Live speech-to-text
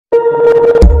Hello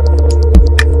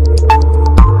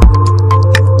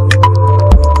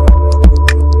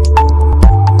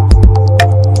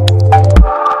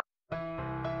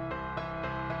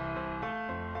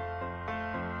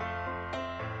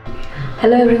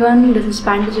everyone, this is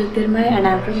Pandit Jyotirmay and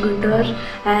I'm from Guntur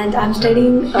and I'm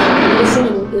studying medicine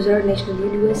in Gujarat National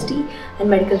University and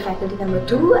medical faculty number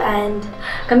 2. And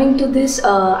coming to this,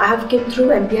 I have came through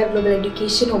MPR Global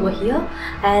Education over here,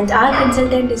 and our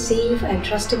consultant is safe and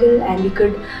trustable, and we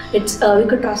could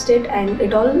trust it, and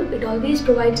it always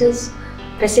provides us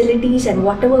facilities and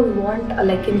whatever we want,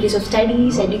 like in case of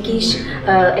studies, education,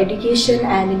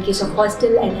 and in case of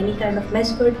hostel and any kind of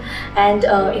mess food. And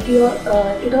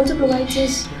it also provides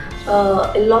us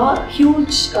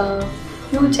huge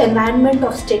environment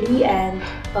of study, and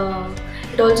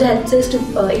it also helps us to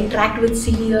interact with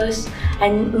seniors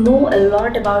and know a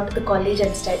lot about the college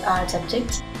and our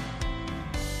subjects.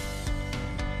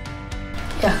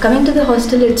 Yeah, coming to the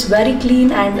hostel, it's very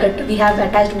clean, and we have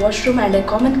attached washroom and a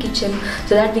common kitchen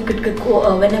so that we could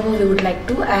go whenever we would like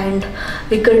to, and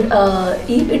we could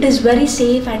it is very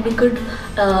safe, and we could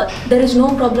there is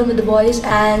no problem with the boys,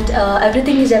 and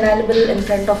everything is available in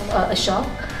front of a shop,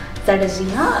 that is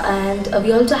Zina. And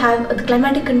we also have the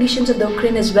climatic conditions of the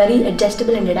Ukraine is very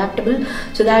adjustable and adaptable,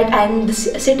 so that, and the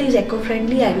city is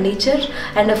eco-friendly, and nature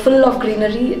and full of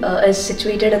greenery is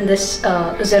situated in this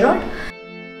Zerod.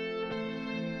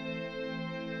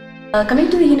 Coming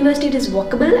to the university, it is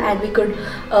walkable, and we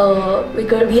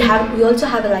also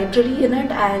have a library in it,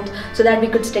 and so that we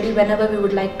could study whenever we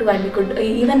would like to, and we could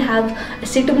even have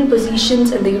suitable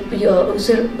positions in the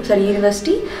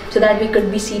university, so that we could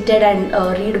be seated and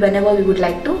read whenever we would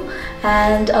like to.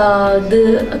 And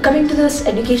coming to this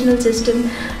educational system,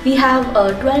 we have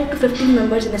 12 to 15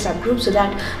 members in the subgroup, so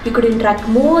that we could interact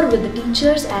more with the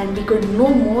teachers, and we could know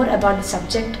more about the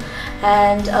subject.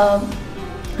 And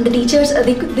the teachers,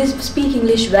 they speak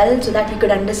English well, so that we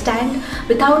could understand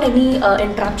without any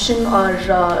interruption or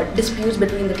disputes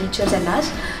between the teachers and us,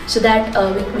 so that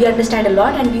we understand a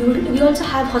lot. And we also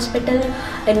have hospital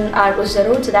in our road,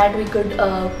 so that we could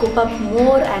cope up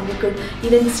more, and we could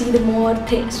even see the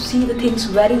things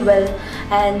very well,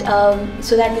 and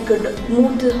so that we could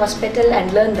move to the hospital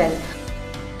and learn well.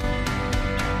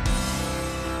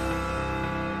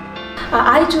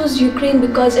 I chose Ukraine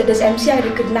because it is MCI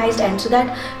recognized, and so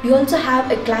that we also have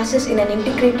classes in an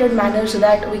integrated manner, so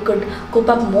that we could cope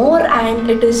up more, and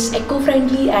it is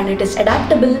eco-friendly and it is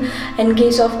adaptable. In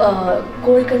case of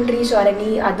cold countries or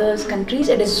any other countries,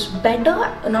 it is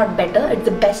better, not better, it's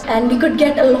the best. And we could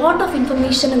get a lot of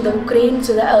information in the Ukraine,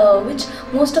 so that, which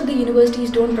most of the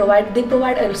universities don't provide. They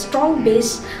provide a strong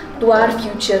base to our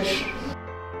future.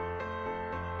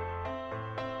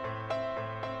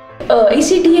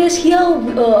 ACTS here,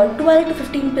 12 to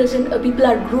 15% people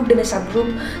are grouped in a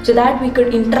subgroup, so that we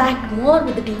could interact more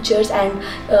with the teachers, and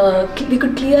we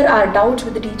could clear our doubts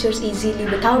with the teachers easily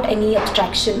without any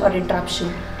abstraction or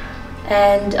interruption.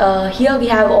 And here we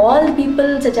have all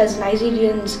people such as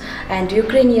Nigerians and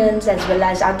Ukrainians, as well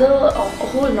as other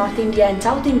whole North India and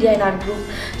South India in our group,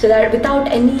 so that without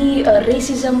any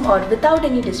racism or without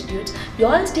any disputes, we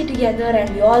all stay together, and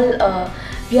we all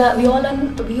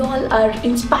are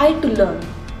inspired to learn.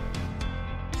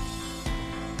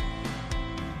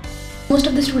 Most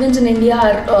of the students in India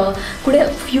are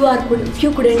few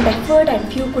couldn't afford, and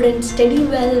few couldn't study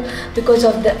well because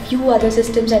of the few other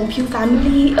systems and few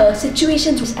family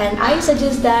situations. And I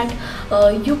suggest that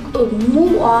you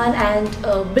move on and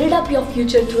build up your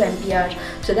future through MPR,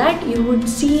 so that you would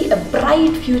see a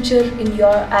bright future in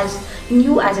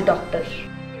you as a doctor.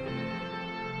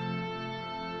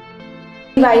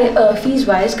 Fees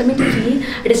wise, coming to fee,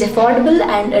 it is affordable,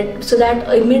 and so that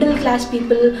middle class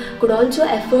people could also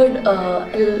afford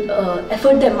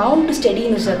the amount to study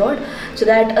in Uzarod, so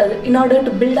that in order to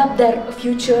build up their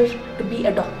future to be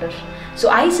a doctor. So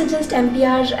I suggest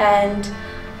MPR, and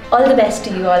all the best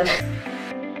to you all.